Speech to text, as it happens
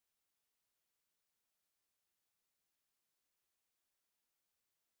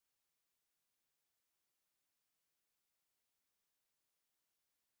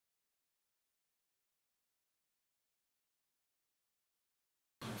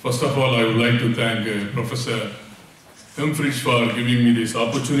First of all, I would like to thank Professor Hemprich for giving me this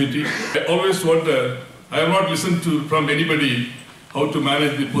opportunity. I always wonder, I have not listened to from anybody how to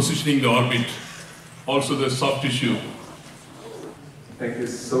manage the positioning the orbit, also the soft tissue. Thank you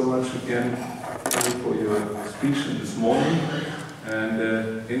so much again for your speech this morning.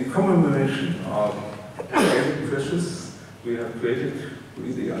 And in commemoration of David Precious, we have created,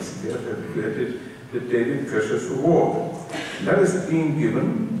 we the ICPF have created the David Precious Award. And that is being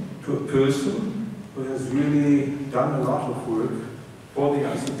given to a person who has really done a lot of work for the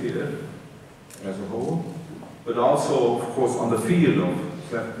ICPF as a whole, but also, of course, on the field of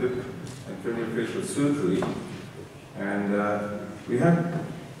cleft lip and craniofacial surgery. And we had,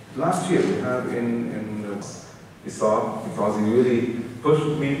 last year, we had we saw, because he really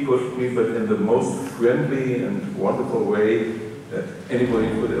pushed me, but in the most friendly and wonderful way that anybody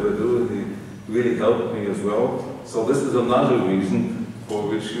could ever do. He really helped me as well. So this is another reason for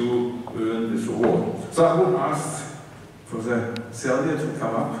which you earned this award. So I would ask Prof Salyer to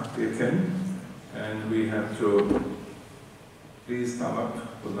come up here again, and we have to please come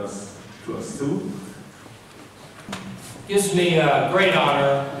up with us to us too. Gives me a great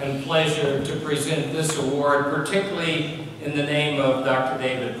honor and pleasure to present this award, particularly in the name of Dr.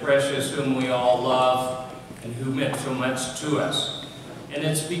 David Precious, whom we all love and who meant so much to us. And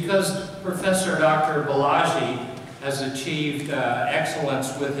it's because Professor Dr. Balaji has achieved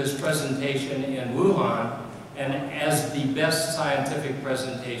excellence with his presentation in Wuhan and as the best scientific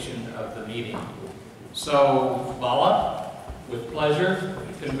presentation of the meeting. So, Bala, with pleasure,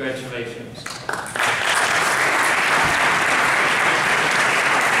 congratulations.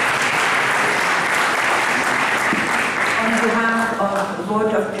 On behalf of the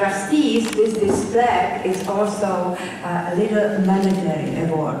Board of Trustees, with this plaque is also a little monetary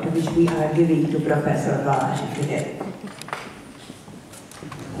award which we are giving to Professor Balaji today.